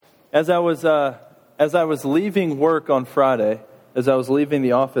As I was leaving work on Friday, as I was leaving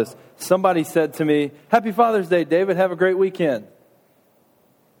the office, somebody said to me, "Happy Father's Day, David. Have a great weekend."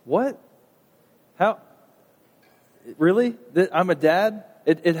 What? How? Really? I'm a dad?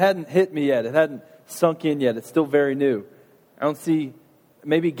 It hadn't hit me yet. It hadn't sunk in yet. It's still very new. I don't see,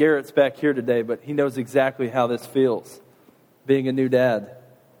 maybe Garrett's back here today, but he knows exactly how this feels, being a new dad.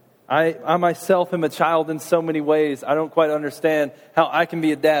 I myself am a child in so many ways. I don't quite understand how I can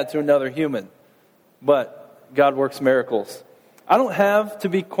be a dad to another human. But God works miracles. I don't have, to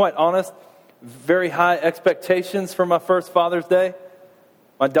be quite honest, very high expectations for my first Father's Day.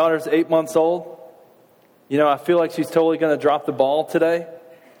 My daughter's 8 months old. I feel like she's totally going to drop the ball today.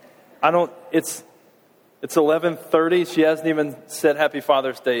 It's 11:30. She hasn't even said Happy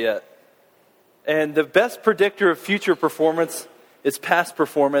Father's Day yet. And the best predictor of future performance is past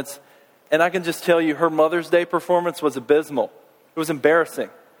performance. And I can just tell you, her Mother's Day performance was abysmal. It was embarrassing.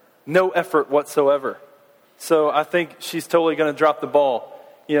 No effort whatsoever. So I think she's totally going to drop the ball.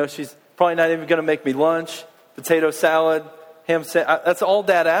 She's probably not even going to make me lunch, potato salad, ham sandwich. That's all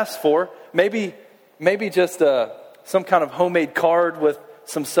Dad asked for. Maybe just some kind of homemade card with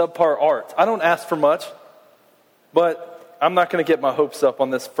some subpar art. I don't ask for much, but I'm not going to get my hopes up on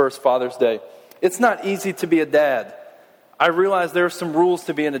this first Father's Day. It's not easy to be a dad. I realize there are some rules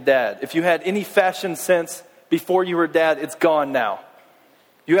to being a dad. If you had any fashion sense before you were a dad, it's gone now.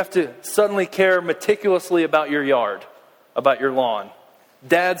 You have to suddenly care meticulously about your yard, about your lawn.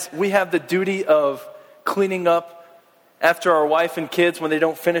 Dads, we have the duty of cleaning up after our wife and kids when they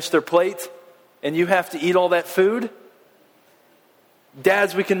don't finish their plate, and you have to eat all that food.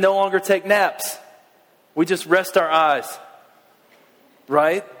 Dads, we can no longer take naps. We just rest our eyes.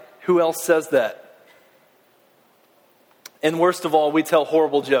 Right? Who else says that? And worst of all, we tell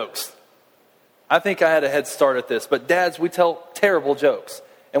horrible jokes. I think I had a head start at this, but dads, we tell terrible jokes.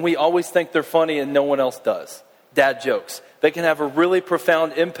 And we always think they're funny and no one else does. Dad jokes. They can have a really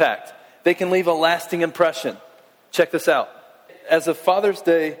profound impact. They can leave a lasting impression. Check this out. As a Father's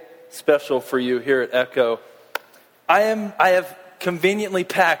Day special for you here at Echo, I have conveniently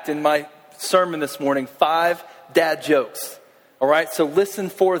packed in my sermon this morning 5 dad jokes. All right, so listen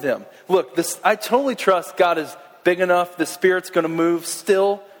for them. Look, I totally trust God is big enough. The Spirit's going to move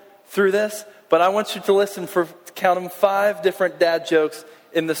still through this. But I want you to listen for, count them, 5 different dad jokes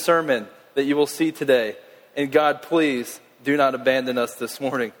in the sermon that you will see today. And God, please do not abandon us this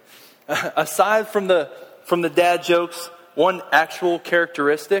morning. Aside from the dad jokes, one actual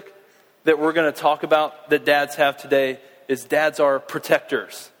characteristic that we're going to talk about that dads have today is dads are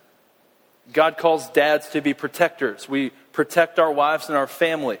protectors. God calls dads to be protectors. We protect our wives and our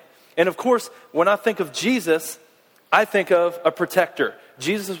family. And of course, when I think of Jesus, I think of a protector.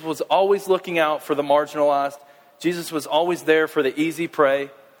 Jesus was always looking out for the marginalized. Jesus was always there for the easy prey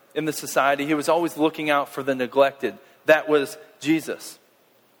in the society. He was always looking out for the neglected. That was Jesus.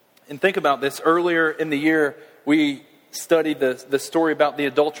 And think about this. Earlier in the year, we studied the story about the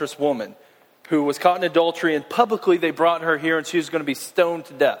adulterous woman who was caught in adultery, and publicly they brought her here and she was going to be stoned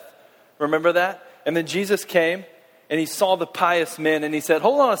to death. Remember that? And then Jesus came and he saw the pious men and he said,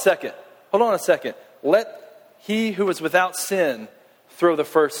 hold on a second. Let he who was without sin throw the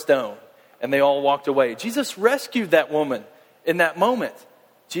first stone. And they all walked away. Jesus rescued that woman in that moment.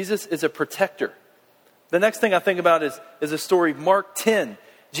 Jesus is a protector. The next thing I think about is a story, Mark 10.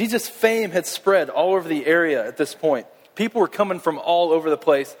 Jesus' fame had spread all over the area at this point. People were coming from all over the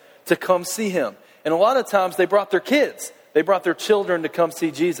place to come see him. And a lot of times they brought their kids. They brought their children to come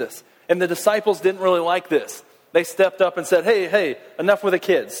see Jesus. And the disciples didn't really like this. They stepped up and said, hey, enough with the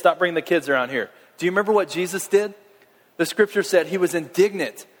kids. Stop bringing the kids around here. Do you remember what Jesus did? The scripture said he was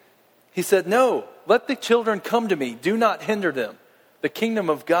indignant. He said, no, let the children come to me. Do not hinder them. The kingdom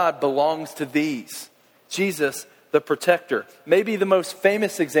of God belongs to these. Jesus, the protector. Maybe the most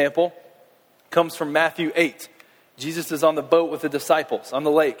famous example comes from Matthew 8. Jesus is on the boat with the disciples on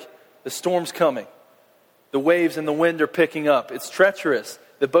the lake. The storm's coming. The waves and the wind are picking up. It's treacherous.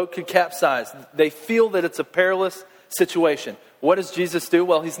 The boat could capsize. They feel that it's a perilous situation. What does Jesus do?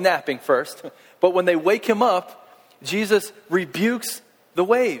 Well, he's napping first. But when they wake him up, Jesus rebukes the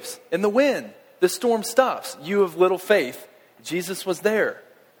waves and the wind. The storm stops. You of little faith. Jesus was there.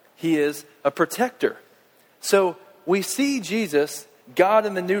 He is a protector. So we see Jesus, God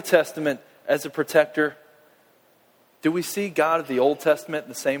in the New Testament, as a protector. Do we see God of the Old Testament in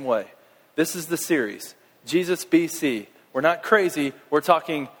the same way? This is the series, Jesus BC. We're not crazy. We're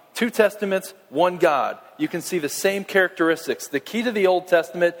talking 2 testaments, 1 God. You can see the same characteristics. The key to the Old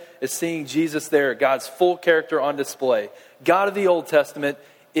Testament is seeing Jesus there, God's full character on display. God of the Old Testament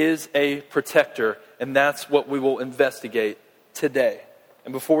is a protector, and that's what we will investigate today.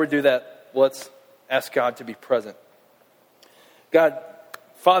 And before we do that, let's ask God to be present. God,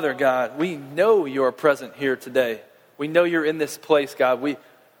 Father God, we know you are present here today. We know you're in this place, God.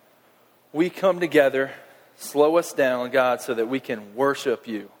 We come together, slow us down, God, so that we can worship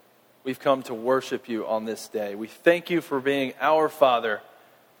you. We've come to worship you on this day. We thank you for being our Father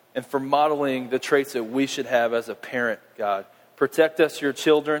and for modeling the traits that we should have as a parent, God. Protect us, your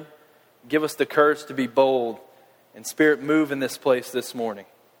children. Give us the courage to be bold. And Spirit, move in this place this morning.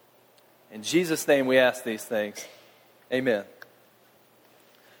 In Jesus' name we ask these things. Amen.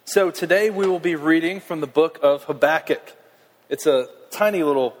 So today we will be reading from the book of Habakkuk. It's a tiny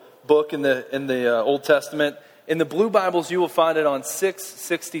little book in the Old Testament. In the blue Bibles, you will find it on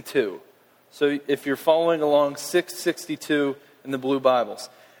 662. So if you're following along, 662 in the blue Bibles.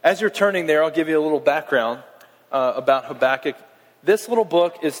 As you're turning there, I'll give you a little background about Habakkuk. This little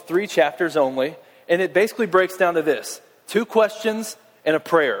book is 3 chapters only, and it basically breaks down to this: 2 questions and a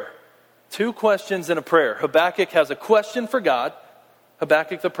prayer. 2 questions and a prayer. Habakkuk has a question for God.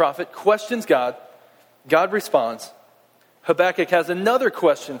 Habakkuk the prophet questions God. God responds. Habakkuk has another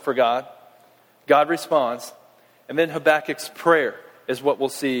question for God. God responds. And then Habakkuk's prayer is what we'll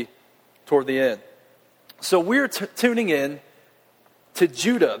see toward the end. So we're tuning in to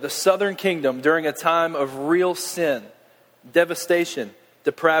Judah, the southern kingdom, during a time of real sin, devastation,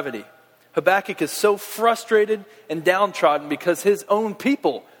 depravity. Habakkuk is so frustrated and downtrodden because his own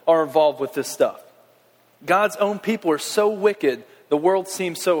people are involved with this stuff. God's own people are so wicked, the world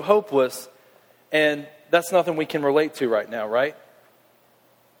seems so hopeless, and that's nothing we can relate to right now, right?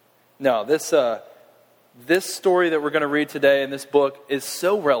 No, this story that we're going to read today in this book is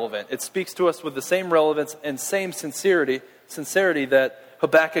so relevant. It speaks to us with the same relevance and same sincerity that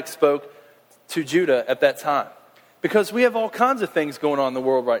Habakkuk spoke to Judah at that time. Because we have all kinds of things going on in the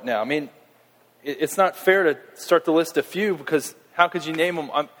world right now. I mean, it's not fair to start to list a few, because how could you name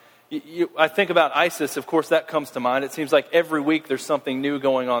them? I think about ISIS, of course, that comes to mind. It seems like every week there's something new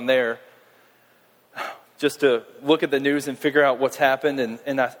going on there. Just to look at the news and figure out what's happened.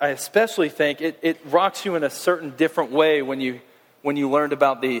 And I especially think it rocks you in a certain different way when you learned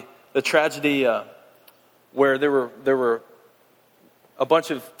about the tragedy where there were a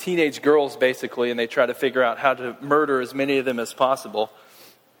bunch of teenage girls, basically, and they try to figure out how to murder as many of them as possible.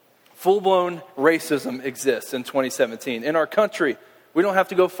 Full-blown racism exists in 2017. In our country, we don't have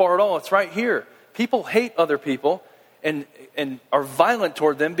to go far at all. It's right here. People hate other people and are violent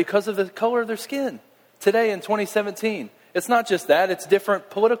toward them because of the color of their skin. Today in 2017, it's not just that, it's different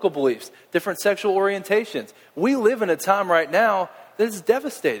political beliefs, different sexual orientations. We live in a time right now that is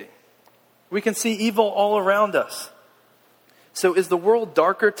devastating. We can see evil all around us. So is the world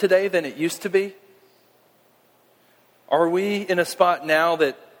darker today than it used to be? Are we in a spot now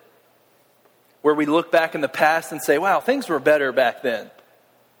where we look back in the past and say, wow, things were better back then?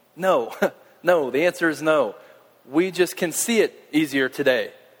 No, no, the answer is no. We just can see it easier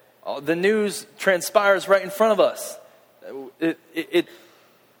today. The news transpires right in front of us.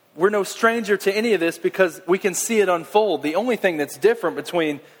 We're no stranger to any of this because we can see it unfold. The only thing that's different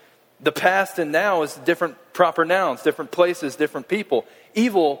between the past and now is different proper nouns, different places, different people.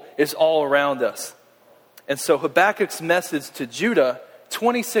 Evil is all around us. And so Habakkuk's message to Judah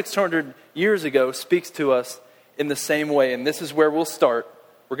 2,600 years ago speaks to us in the same way. And this is where we'll start.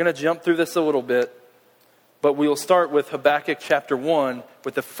 We're going to jump through this a little bit. But we'll start with Habakkuk chapter 1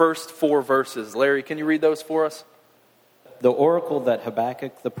 with the first 4 verses. Larry, can you read those for us? The oracle that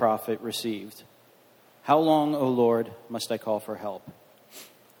Habakkuk the prophet received. How long, O Lord, must I call for help?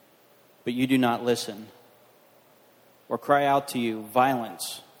 But you do not listen. Or cry out to you,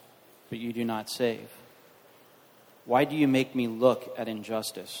 violence, but you do not save. Why do you make me look at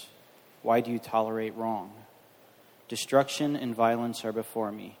injustice? Why do you tolerate wrong? Destruction and violence are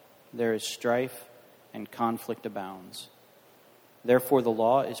before me. There is strife and conflict abounds. Therefore the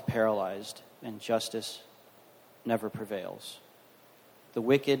law is paralyzed, and justice never prevails. The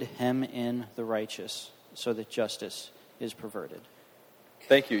wicked hem in the righteous, so that justice is perverted.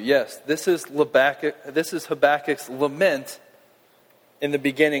 Thank you. Yes, this is Habakkuk's lament in the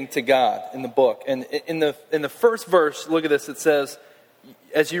beginning to God in the book. And in the first verse, look at this. It says,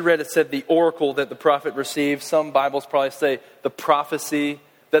 as you read, it said the oracle that the prophet received. Some Bibles probably say the prophecy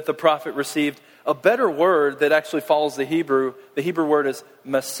that the prophet received. A better word that actually follows the Hebrew word is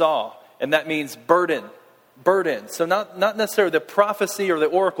masah, and that means burden. Burden. So not necessarily the prophecy or the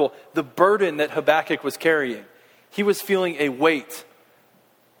oracle, the burden that Habakkuk was carrying. He was feeling a weight.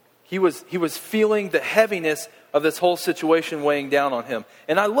 He was feeling the heaviness of this whole situation weighing down on him.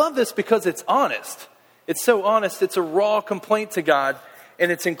 And I love this because it's honest. It's so honest. It's a raw complaint to God,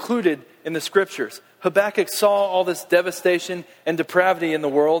 and it's included in the scriptures. Habakkuk saw all this devastation and depravity in the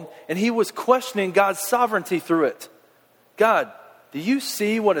world, and he was questioning God's sovereignty through it. God, do you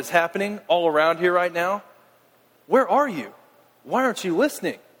see what is happening all around here right now? Where are you? Why aren't you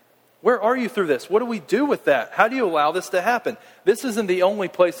listening? Where are you through this? What do we do with that? How do you allow this to happen? This isn't the only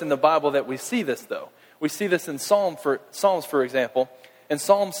place in the Bible that we see this, though. We see this in Psalms, for example. And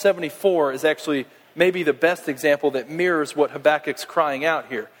Psalm 74 is actually maybe the best example that mirrors what Habakkuk's crying out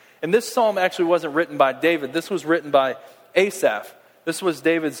here. And this psalm actually wasn't written by David. This was written by Asaph. This was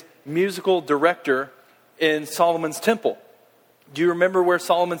David's musical director in Solomon's temple. Do you remember where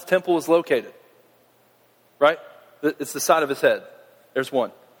Solomon's temple is located? Right? It's the side of his head. There's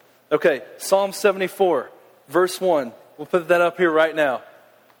one. Okay, Psalm 74, verse 1. We'll put that up here right now.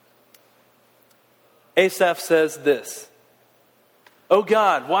 Asaph says this: "O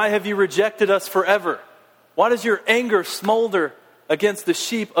God, why have you rejected us forever? Why does your anger smolder against the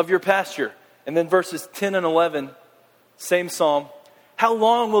sheep of your pasture?" And then verses 10 and 11, same psalm. "How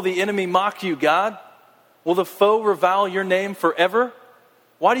long will the enemy mock you, God? Will the foe revile your name forever?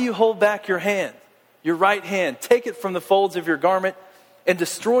 Why do you hold back your hand, your right hand? Take it from the folds of your garment and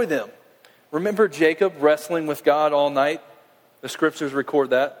destroy them." Remember Jacob wrestling with God all night? The scriptures record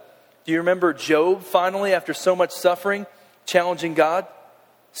that. Do you remember Job finally, after so much suffering, challenging God?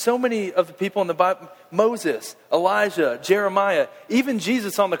 So many of the people in the Bible, Moses, Elijah, Jeremiah, even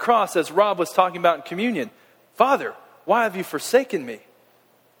Jesus on the cross, as Rob was talking about in communion. "Father, why have you forsaken me?"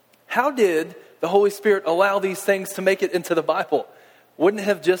 How did the Holy Spirit allow these things to make it into the Bible? Wouldn't it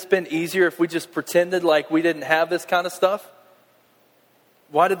have just been easier if we just pretended like we didn't have this kind of stuff?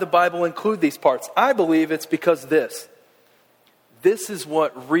 Why did the Bible include these parts? I believe it's because this is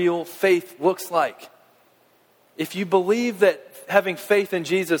what real faith looks like. If you believe that having faith in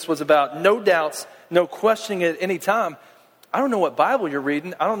Jesus was about no doubts, no questioning at any time, I don't know what Bible you're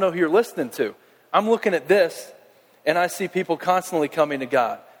reading. I don't know who you're listening to. I'm looking at this, and I see people constantly coming to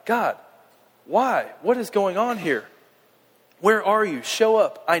God. God, why? What is going on here? Where are you? Show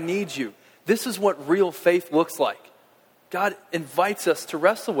up. I need you. This is what real faith looks like. God invites us to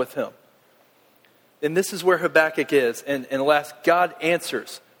wrestle with him. And this is where Habakkuk is. And last, God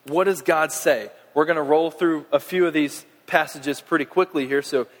answers. What does God say? We're going to roll through a few of these passages pretty quickly here,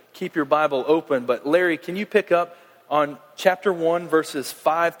 so keep your Bible open. But Larry, can you pick up on chapter 1, verses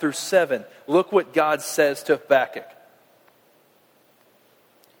 5 through 7? Look what God says to Habakkuk.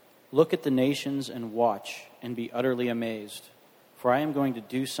 "Look at the nations and watch and be utterly amazed. For I am going to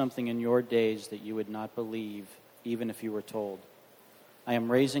do something in your days that you would not believe, even if you were told. I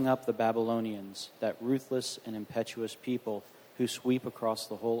am raising up the Babylonians, that ruthless and impetuous people who sweep across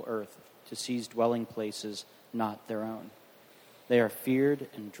the whole earth to seize dwelling places not their own. They are feared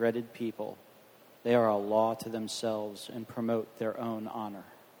and dreaded people. They are a law to themselves and promote their own honor."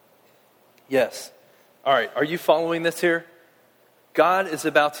 Yes. All right, are you following this here? God is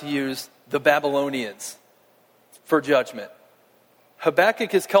about to use the Babylonians for judgment.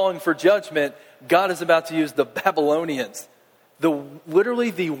 Habakkuk is calling for judgment. God is about to use the Babylonians,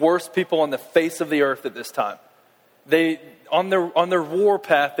 literally the worst people on the face of the earth at this time. They, on their war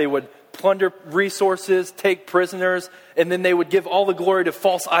path, they would plunder resources, take prisoners, and then they would give all the glory to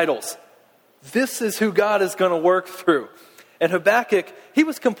false idols. This is who God is going to work through. And Habakkuk, he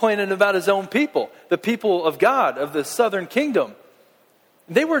was complaining about his own people, the people of God, of the southern kingdom.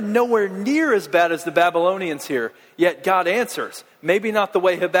 They were nowhere near as bad as the Babylonians here, yet God answers. Maybe not the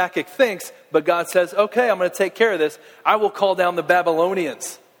way Habakkuk thinks, but God says, okay, I'm going to take care of this. I will call down the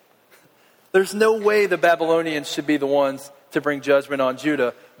Babylonians. There's no way the Babylonians should be the ones to bring judgment on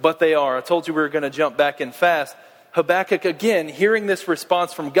Judah, but they are. I told you we were going to jump back in fast. Habakkuk, again, hearing this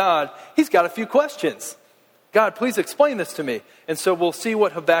response from God, he's got a few questions. God, please explain this to me. And so we'll see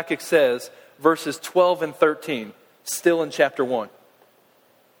what Habakkuk says, verses 12 and 13, still in chapter 1.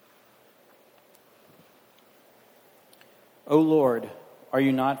 "O Lord, are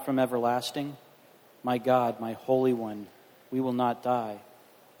you not from everlasting? My God, my Holy One, we will not die.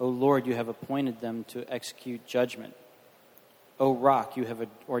 O Lord, you have appointed them to execute judgment. O Rock, you have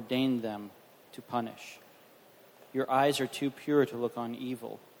ordained them to punish. Your eyes are too pure to look on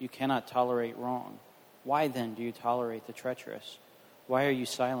evil. You cannot tolerate wrong. Why then do you tolerate the treacherous? Why are you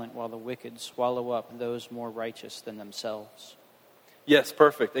silent while the wicked swallow up those more righteous than themselves?" Yes,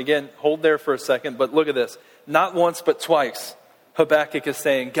 perfect. Again, hold there for a second, but look at this. Not once, but twice, Habakkuk is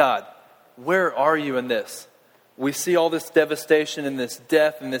saying, God, where are you in this? We see all this devastation and this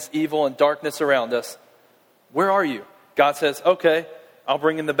death and this evil and darkness around us. Where are you? God says, okay, I'll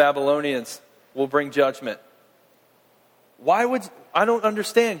bring in the Babylonians. We'll bring judgment. I don't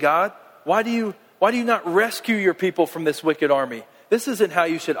understand, God. Why do you not rescue your people from this wicked army? This isn't how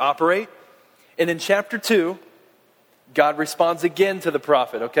you should operate. And in chapter 2, God responds again to the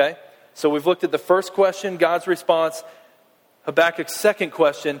prophet, okay? So we've looked at the first question, God's response, Habakkuk's second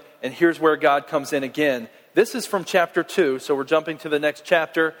question, and here's where God comes in again. This is from chapter 2, so we're jumping to the next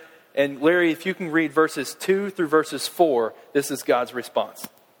chapter. And Larry, if you can read verses 2 through verses 4, this is God's response.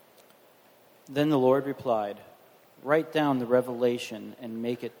 Then the Lord replied, "Write down the revelation and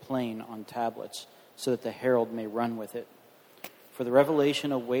make it plain on tablets, so that the herald may run with it. For the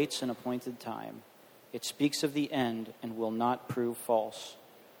revelation awaits an appointed time. It speaks of the end and will not prove false.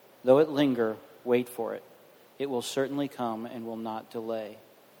 Though it linger, wait for it. It will certainly come and will not delay.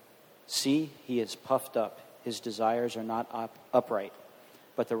 See, he is puffed up. His desires are not upright,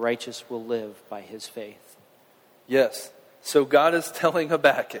 but the righteous will live by his faith." Yes. So God is telling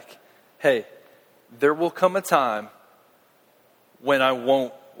Habakkuk, hey, there will come a time when I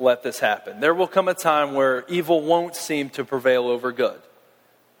won't let this happen. There will come a time where evil won't seem to prevail over good.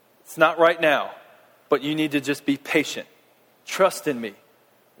 It's not right now, but you need to just be patient. Trust in me.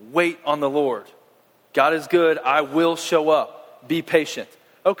 Wait on the Lord. God is good. I will show up. Be patient.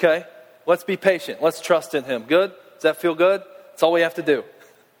 Okay, let's be patient. Let's trust in him. Good? Does that feel good? That's all we have to do.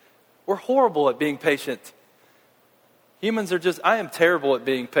 We're horrible at being patient. Humans are I am terrible at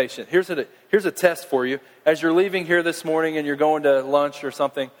being patient. Here's a test for you. As you're leaving here this morning and you're going to lunch or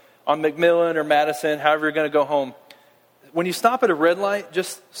something on McMillan or Madison, however you're going to go home, when you stop at a red light,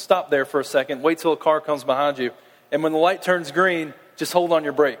 just stop there for a second. Wait till a car comes behind you. And when the light turns green, just hold on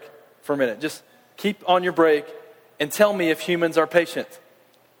your brake for a minute. Just keep on your brake and tell me if humans are patient.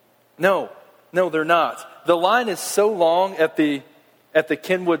 No, they're not. The line is so long at the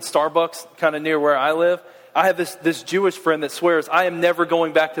Kenwood Starbucks, kind of near where I live. I have this Jewish friend that swears, I am never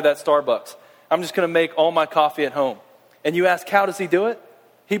going back to that Starbucks. I'm just going to make all my coffee at home. And you ask, how does he do it?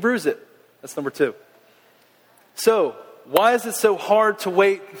 He brews it. That's number 2. So, why is it so hard to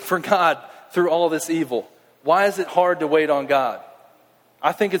wait for God through all this evil? Why is it hard to wait on God?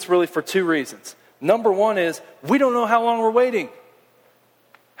 I think it's really for 2 reasons. Number 1 is, we don't know how long we're waiting.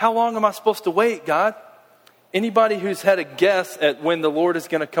 How long am I supposed to wait, God? Anybody who's had a guess at when the Lord is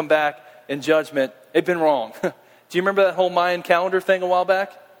going to come back in judgment, they've been wrong. Do you remember that whole Mayan calendar thing a while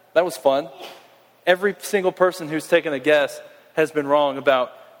back? That was fun. Every single person who's taken a guess has been wrong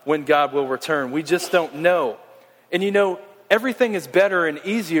about when God will return. We just don't know. And everything is better and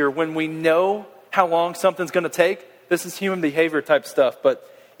easier when we know how long something's going to take. This is human behavior type stuff. But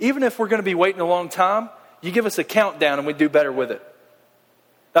even if we're going to be waiting a long time, you give us a countdown and we do better with it.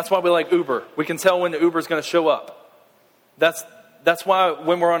 That's why we like Uber. We can tell when the Uber is going to show up. That's why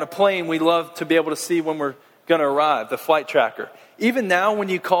when we're on a plane, we love to be able to see when we're going to arrive, the flight tracker. Even now, when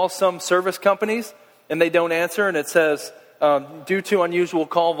you call some service companies and they don't answer and it says, due to unusual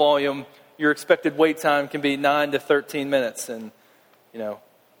call volume, your expected wait time can be 9 to 13 minutes. And,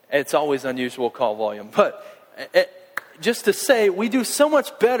 it's always unusual call volume. But just to say, we do so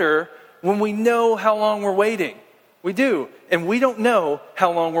much better when we know how long we're waiting. We do. And we don't know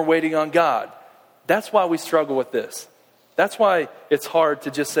how long we're waiting on God. That's why we struggle with this. That's why it's hard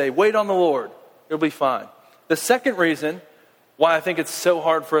to just say, wait on the Lord. It'll be fine. The second reason why I think it's so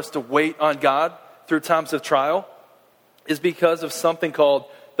hard for us to wait on God through times of trial is because of something called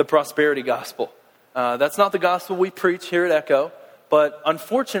the prosperity gospel. That's not the gospel we preach here at Echo, but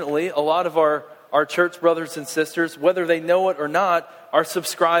unfortunately, a lot of our church brothers and sisters, whether they know it or not, are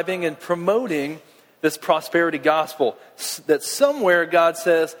subscribing and promoting this prosperity gospel. That somewhere God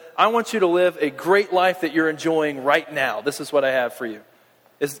says, I want you to live a great life that you're enjoying right now. This is what I have for you.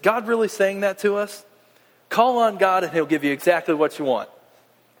 Is God really saying that to us? Call on God and he'll give you exactly what you want.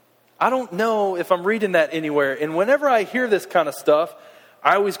 I don't know if I'm reading that anywhere. And whenever I hear this kind of stuff,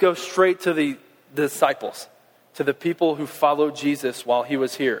 I always go straight to the disciples, to the people who followed Jesus while he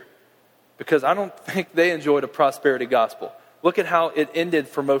was here. Because I don't think they enjoyed a prosperity gospel. Look at how it ended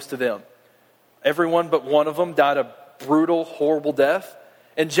for most of them. Everyone but one of them died a brutal, horrible death.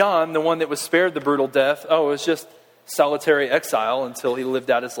 And John, the one that was spared the brutal death, it was just solitary exile until he lived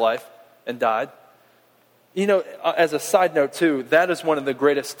out his life and died. As a side note too, that is one of the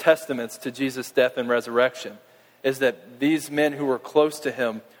greatest testaments to Jesus' death and resurrection, is that these men who were close to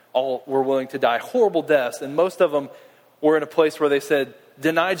him all were willing to die horrible deaths. And most of them were in a place where they said,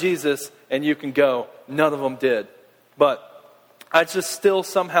 deny Jesus and you can go. None of them did. But I just still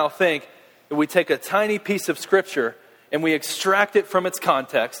somehow think that we take a tiny piece of scripture and we extract it from its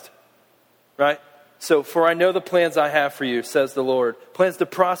context, right? So, for I know the plans I have for you, says the Lord. Plans to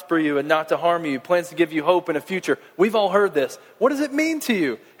prosper you and not to harm you. Plans to give you hope in a future. We've all heard this. What does it mean to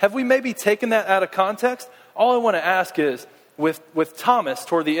you? Have we maybe taken that out of context? All I want to ask is, with Thomas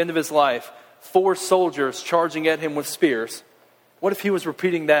toward the end of his life, 4 soldiers charging at him with spears, what if he was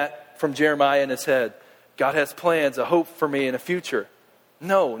repeating that from Jeremiah in his head. God has plans, a hope for me, and a future.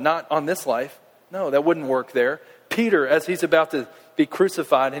 No, not on this life. No, that wouldn't work there. Peter, as he's about to be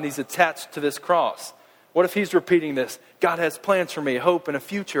crucified and he's attached to this cross, what if he's repeating this? God has plans for me, hope, and a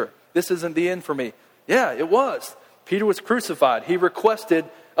future. This isn't the end for me. Yeah, it was. Peter was crucified. He requested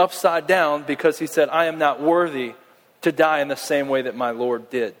upside down because he said, I am not worthy to die in the same way that my Lord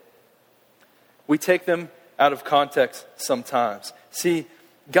did. We take them out of context sometimes. See,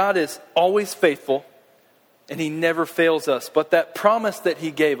 God is always faithful and he never fails us. But that promise that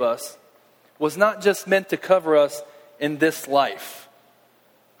he gave us was not just meant to cover us in this life.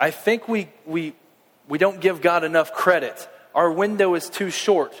 I think we don't give God enough credit. Our window is too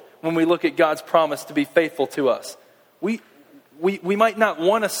short when we look at God's promise to be faithful to us. We might not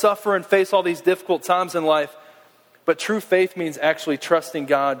want to suffer and face all these difficult times in life, but true faith means actually trusting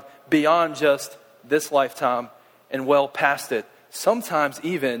God beyond just this lifetime and well past it, sometimes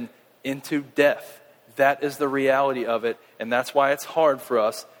even into death. That is the reality of it, and that's why it's hard for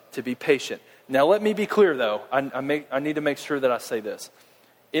us to be patient. Now let me be clear though, I need to make sure that I say this.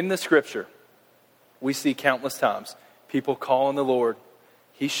 In the scripture, we see countless times people call on the Lord,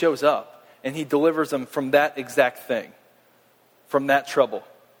 he shows up, and he delivers them from that exact thing, from that trouble,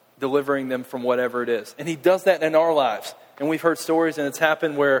 delivering them from whatever it is. And he does that in our lives. And we've heard stories, and it's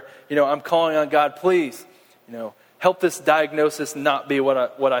happened where, I'm calling on God, please, help this diagnosis not be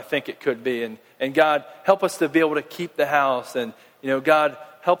what I think it could be. And God, help us to be able to keep the house. And, God,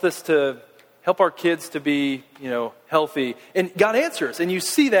 help our kids to be, healthy. And God answers. And you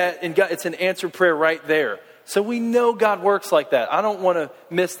see that, and God, it's an answered prayer right there. So we know God works like that. I don't want to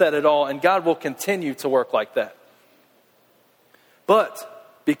miss that at all. And God will continue to work like that.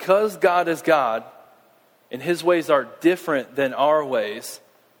 But because God is God, and his ways are different than our ways,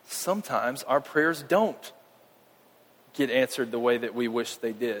 sometimes our prayers don't get answered the way that we wish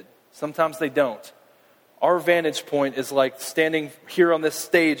they did. Sometimes they don't. Our vantage point is like standing here on this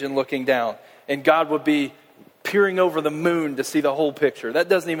stage and looking down, and God would be peering over the moon to see the whole picture. That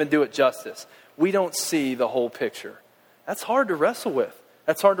doesn't even do it justice. We don't see the whole picture. That's hard to wrestle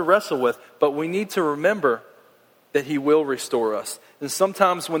with. But we need to remember that he will restore us. And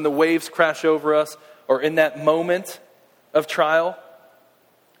sometimes when the waves crash over us, or in that moment of trial,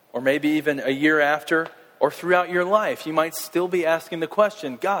 or maybe even a year after, or throughout your life, you might still be asking the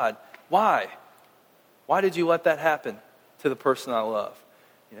question, God, why? Why did you let that happen to the person I love?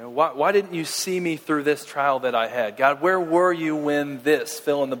 Why didn't you see me through this trial that I had? God, where were you when this,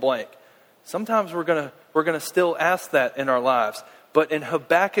 fill in the blank? Sometimes we're gonna still ask that in our lives. But in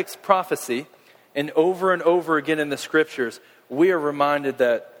Habakkuk's prophecy, and over again in the scriptures, we are reminded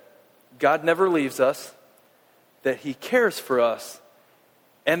that God never leaves us, that he cares for us,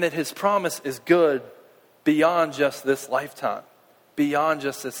 and that his promise is good beyond just this lifetime.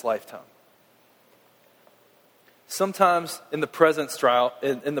 Sometimes in the present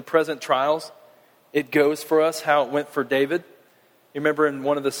trials, it goes for us how it went for David. You remember in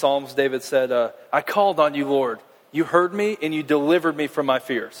one of the Psalms, David said, I called on you, Lord. You heard me and you delivered me from my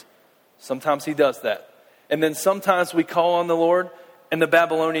fears. Sometimes he does that. And then sometimes we call on the Lord and the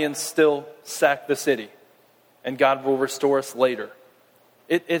Babylonians still sack the city. And God will restore us later.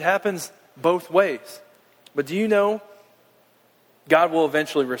 It happens both ways. But do you know, God will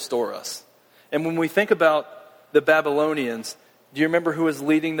eventually restore us. And when we think about the Babylonians, do you remember who was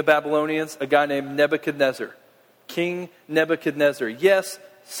leading the Babylonians? A guy named Nebuchadnezzar. King Nebuchadnezzar. Yes,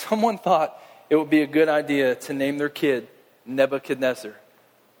 someone thought it would be a good idea to name their kid Nebuchadnezzar.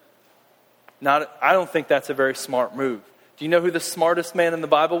 I don't think that's a very smart move. Do you know who the smartest man in the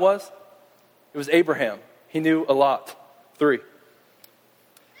Bible was? It was Abraham. He knew a lot. 3.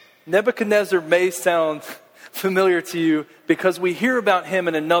 Nebuchadnezzar may sound familiar to you because we hear about him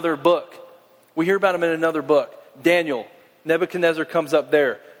in another book. Daniel. Nebuchadnezzar comes up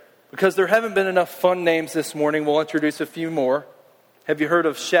there. Because there haven't been enough fun names this morning, we'll introduce a few more. Have you heard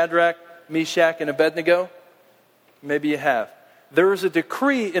of Shadrach, Meshach, and Abednego? Maybe you have. There was a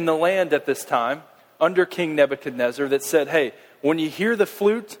decree in the land at this time, under King Nebuchadnezzar, that said, hey, when you hear the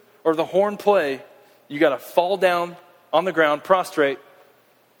flute or the horn play, you got to fall down on the ground, prostrate,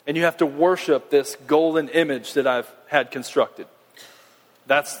 and you have to worship this golden image that I've had constructed.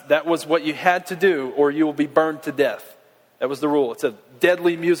 That was what you had to do, or you will be burned to death. That was the rule. It's a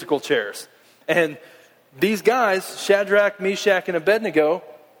deadly musical chairs. And these guys, Shadrach, Meshach, and Abednego,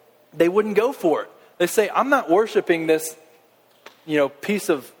 they wouldn't go for it. They say, I'm not worshiping this, piece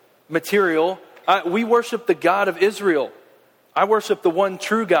of material. We worship the God of Israel. I worship the one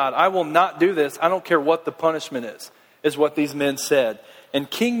true God. I will not do this. I don't care what the punishment is what these men said. And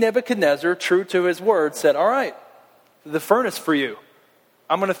King Nebuchadnezzar, true to his word, said, all right, the furnace for you.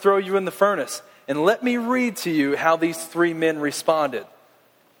 I'm going to throw you in the furnace. And let me read to you how these three men responded.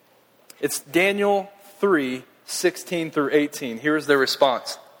 It's Daniel 3, 16 through 18. Here's their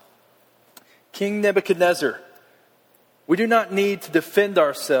response. King Nebuchadnezzar, we do not need to defend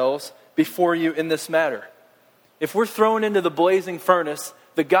ourselves before you in this matter. If we're thrown into the blazing furnace,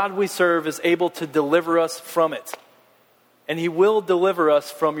 the God we serve is able to deliver us from it. And he will deliver us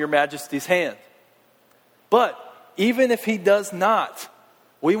from your majesty's hand. But even if he does not,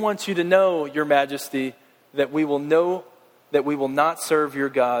 we want you to know, your majesty, that we will not serve your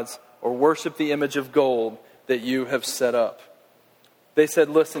gods or worship the image of gold that you have set up. They said,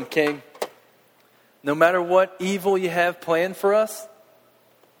 listen, king, no matter what evil you have planned for us,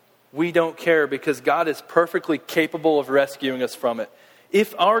 we don't care because God is perfectly capable of rescuing us from it.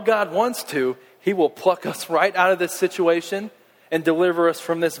 If our God wants to, he will pluck us right out of this situation and deliver us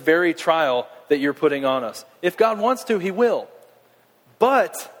from this very trial that you're putting on us. If God wants to, he will.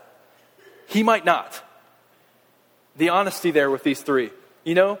 But he might not. The honesty there with these three.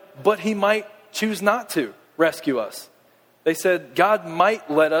 But he might choose not to rescue us. They said, God might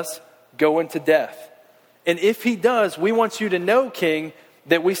let us go into death. And if he does, we want you to know, king,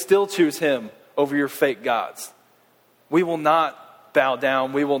 that we still choose him over your fake gods. We will not bow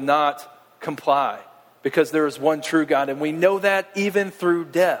down. We will not comply because there is one true God. And we know that even through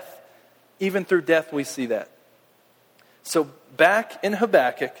death. Even through death we see that. So back in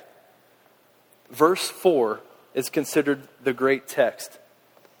Habakkuk, verse 4 is considered the great text.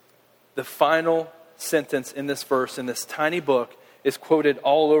 The final sentence in this verse, in this tiny book, is quoted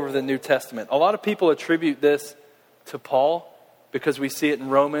all over the New Testament. A lot of people attribute this to Paul because we see it in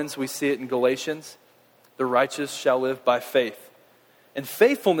Romans, we see it in Galatians. The righteous shall live by faith. And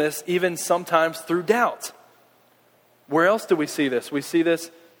faithfulness even sometimes through doubt. Where else do we see this? We see this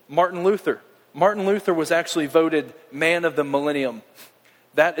Martin Luther. Martin Luther was actually voted Man of the Millennium.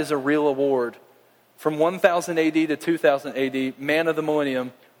 That is a real award. From 1000 AD to 2000 AD, Man of the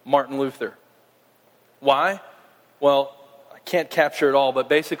Millennium, Martin Luther. Why? Well, I can't capture it all, but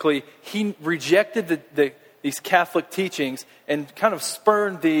basically he rejected these Catholic teachings and kind of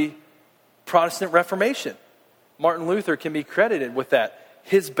spurned the Protestant Reformation. Martin Luther can be credited with that.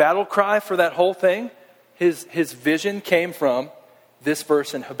 His battle cry for that whole thing, his vision came from this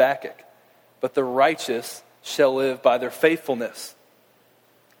verse in Habakkuk. But the righteous shall live by their faithfulness,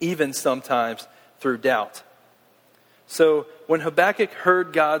 even sometimes through doubt. So when Habakkuk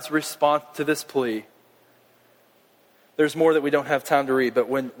heard God's response to this plea, there's more that we don't have time to read, but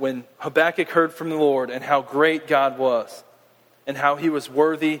when Habakkuk heard from the Lord and how great God was and how he was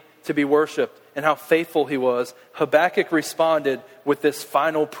worthy to be worshipped and how faithful he was, Habakkuk responded with this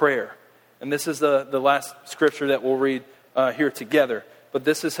final prayer. And this is the last scripture that we'll read here together. But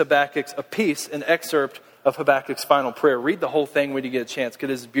this is Habakkuk's, a piece, an excerpt of Habakkuk's final prayer. Read the whole thing when you get a chance because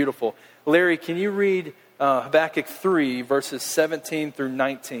it's beautiful. Larry, can you read Habakkuk 3, verses 17 through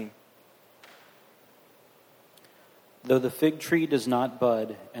 19? Though the fig tree does not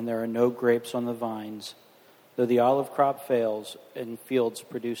bud, and there are no grapes on the vines, though the olive crop fails, and fields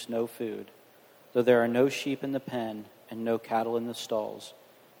produce no food, though there are no sheep in the pen, and no cattle in the stalls,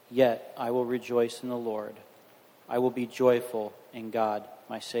 yet I will rejoice in the Lord. I will be joyful in God,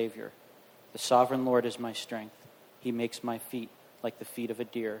 my Savior. The sovereign Lord is my strength. He makes my feet like the feet of a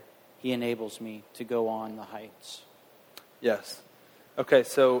deer. He enables me to go on the heights. Yes. Okay,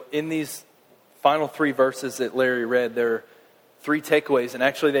 so in these final three verses that Larry read, there are three takeaways, and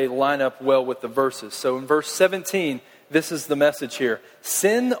actually they line up well with the verses. So in verse 17, this is the message here.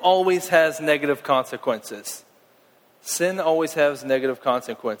 Sin always has negative consequences. Sin always has negative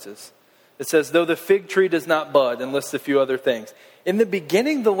consequences. It says, though the fig tree does not bud, and lists a few other things. In the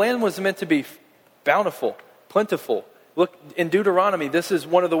beginning, the land was meant to be bountiful, plentiful. Look, in Deuteronomy, this is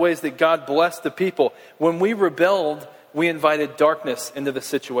one of the ways that God blessed the people. When we rebelled, we invited darkness into the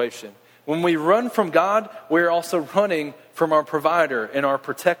situation. When we run from God, we're also running from our provider and our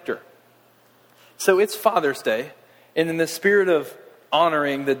protector. So it's Father's Day, and in the spirit of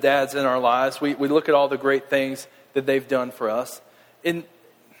honoring the dads in our lives, we look at all the great things that they've done for us. In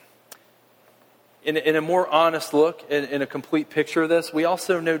a more honest look, in a complete picture of this, we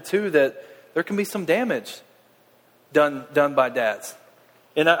also know too that there can be some damage done by dads.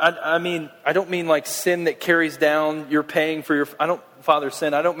 And I mean, I don't mean like sin that carries down, you're paying for your, father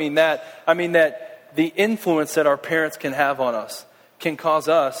sin, I don't mean that. I mean that the influence that our parents can have on us can cause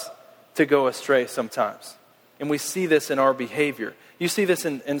us to go astray sometimes. And we see this in our behavior. You see this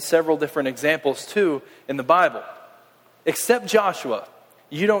in several different examples too in the Bible. Except Joshua.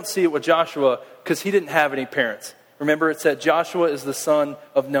 You don't see it with Joshua because he didn't have any parents. Remember, it said Joshua is the son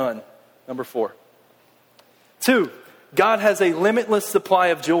of Nun. Number 4. 2, God has a limitless supply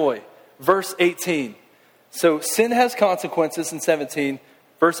of joy. Verse 18. So sin has consequences in 17.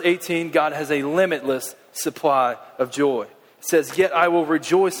 Verse 18, God has a limitless supply of joy. It says, yet I will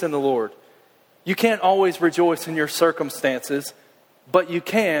rejoice in the Lord. You can't always rejoice in your circumstances, but you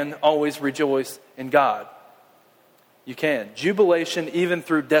can always rejoice in God. You can. Jubilation even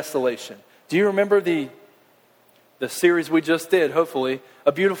through desolation. Do you remember the series we just did, hopefully,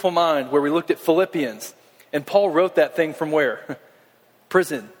 A Beautiful Mind, where we looked at Philippians? And Paul wrote that thing from where?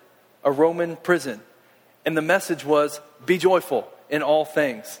 Prison. A Roman prison. And the message was, be joyful in all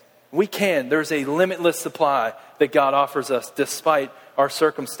things. We can. There's a limitless supply that God offers us despite our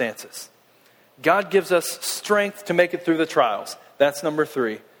circumstances. God gives us strength to make it through the trials. That's number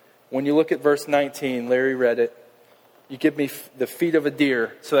 3. When you look at verse 19, Larry read it. You give me the feet of a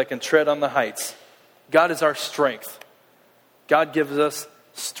deer so I can tread on the heights. God is our strength. God gives us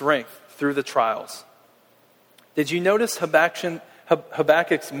strength through the trials. Did you notice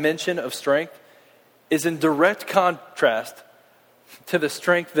Habakkuk's mention of strength is in direct contrast to the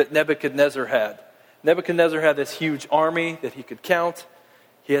strength that Nebuchadnezzar had. Nebuchadnezzar had this huge army that he could count.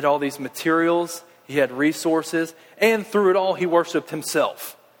 He had all these materials. He had resources. And through it all, he worshiped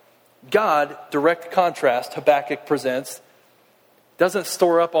himself. God, direct contrast, Habakkuk presents, doesn't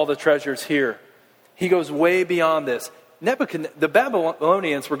store up all the treasures here. He goes way beyond this. The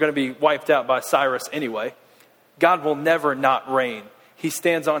Babylonians were going to be wiped out by Cyrus anyway. God will never not reign. He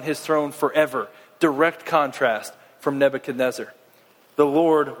stands on his throne forever. Direct contrast from Nebuchadnezzar. The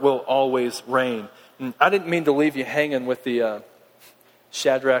Lord will always reign. And I didn't mean to leave you hanging with the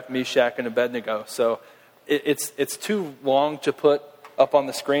Shadrach, Meshach, and Abednego. So it's too long to put up on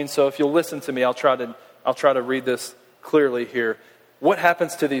the screen. So if you'll listen to me, I'll try to read this clearly here. What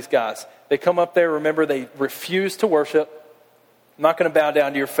happens to these guys? They come up there. Remember, they refuse to worship. I'm not going to bow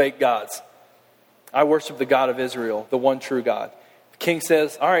down to your fake gods. I worship the God of Israel, the one true God. The king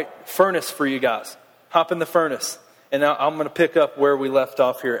says, all right, furnace for you guys. Hop in the furnace. And now I'm going to pick up where we left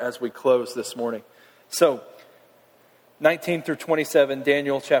off here as we close this morning. So, 19 through 27,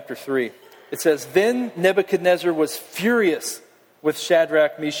 Daniel chapter 3. It says, then Nebuchadnezzar was furious with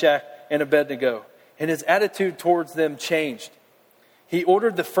Shadrach, Meshach, and Abednego, and his attitude towards them changed. He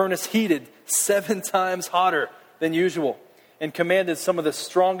ordered the furnace heated 7 times hotter than usual, and commanded some of the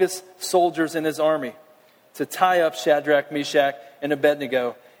strongest soldiers in his army to tie up Shadrach, Meshach, and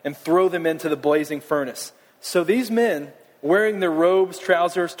Abednego and throw them into the blazing furnace. So these men, wearing their robes,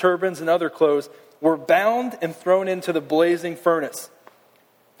 trousers, turbans, and other clothes, were bound and thrown into the blazing furnace.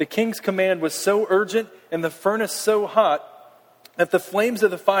 The king's command was so urgent and the furnace so hot that the flames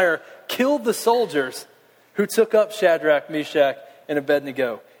of the fire killed the soldiers who took up Shadrach, Meshach, and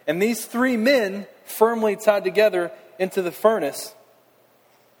Abednego. And these 3 men, firmly tied together into the furnace.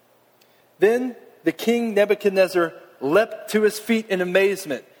 Then the king Nebuchadnezzar leapt to his feet in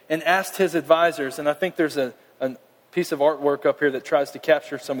amazement and asked his advisors, and I think there's a piece of artwork up here that tries to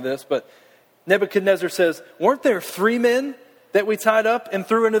capture some of this, but Nebuchadnezzar says, weren't there 3 men that we tied up and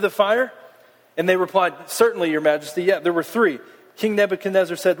threw into the fire? And they replied, certainly, your majesty, yeah, there were 3. King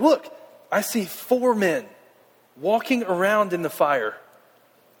Nebuchadnezzar said, look, I see 4 men walking around in the fire,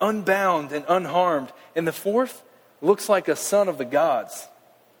 unbound and unharmed, and the 4th looks like a son of the gods.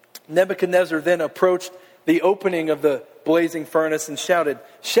 Nebuchadnezzar then approached the opening of the blazing furnace and shouted,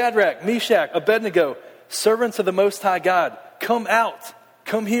 Shadrach, Meshach, Abednego, servants of the Most High God, come out,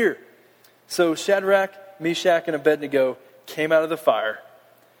 come here. So Shadrach, Meshach, and Abednego came out of the fire,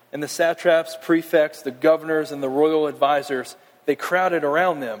 and the satraps, prefects, the governors, and the royal advisors, they crowded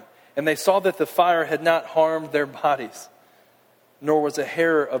around them, and they saw that the fire had not harmed their bodies, nor was a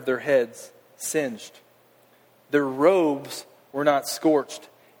hair of their heads singed. Their robes were not scorched,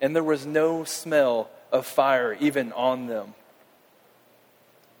 and there was no smell of fire even on them.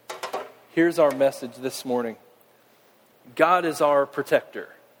 Here's our message this morning. God is our protector.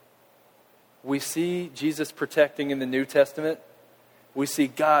 We see Jesus protecting in the New Testament. We see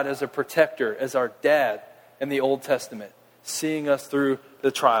God as a protector, as our dad in the Old Testament, seeing us through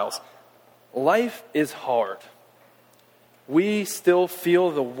the trials. Life is hard. We still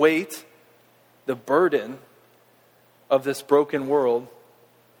feel the weight, the burden of this broken world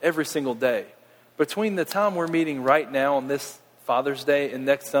every single day. Between the time we're meeting right now on this Father's Day and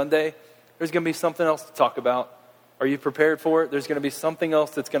next Sunday, there's going to be something else to talk about. Are you prepared for it? There's going to be something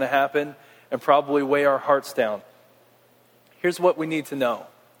else that's going to happen and probably weigh our hearts down. Here's what we need to know.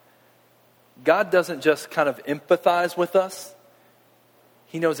 God doesn't just kind of empathize with us.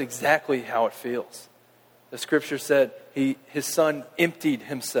 He knows exactly how it feels. The scripture said his son emptied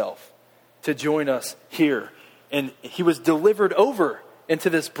himself to join us here. And he was delivered over into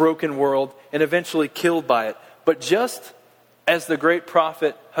this broken world and eventually killed by it. But just as the great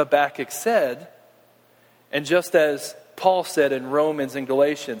prophet Habakkuk said, and just as Paul said in Romans and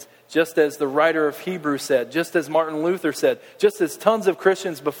Galatians, just as the writer of Hebrews said, just as Martin Luther said, just as tons of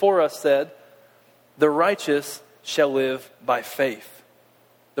Christians before us said, the righteous shall live by faith.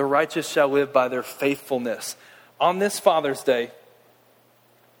 The righteous shall live by their faithfulness. On this Father's Day,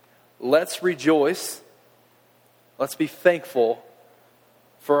 let's rejoice. Let's be thankful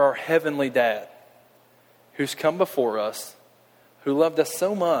for our heavenly Dad who's come before us, who loved us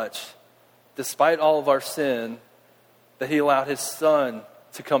so much, despite all of our sin, that he allowed his Son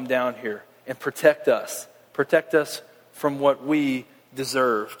to come down here and protect us from what we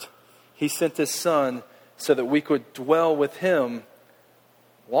deserved. He sent his Son so that we could dwell with him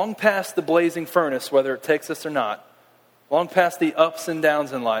long past the blazing furnace, whether it takes us or not, long past the ups and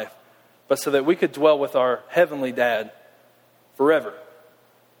downs in life, but so that we could dwell with our heavenly Dad forever.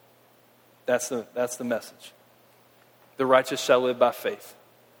 That's the message. The righteous shall live by faith.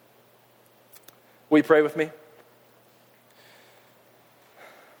 Will you pray with me?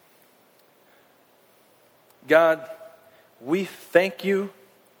 God, we thank you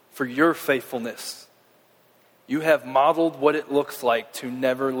for your faithfulness. You have modeled what it looks like to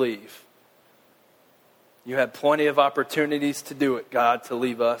never leave. You had plenty of opportunities to do it, God, to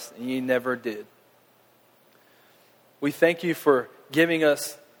leave us, and you never did. We thank you for giving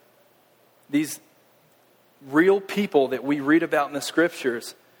us these real people that we read about in the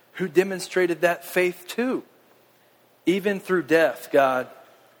Scriptures who demonstrated that faith too. Even through death, God,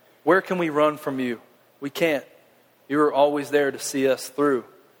 where can we run from you? We can't. You are always there to see us through.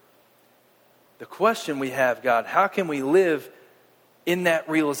 The question we have, God, how can we live in that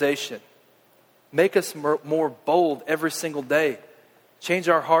realization? Make us more bold every single day. Change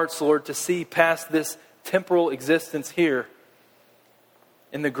our hearts, Lord, to see past this temporal existence here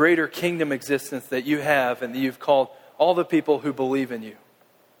in the greater kingdom existence that you have and that you've called all the people who believe in you.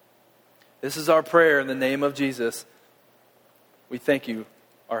 This is our prayer in the name of Jesus. We thank you,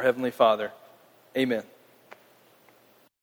 our Heavenly Father. Amen.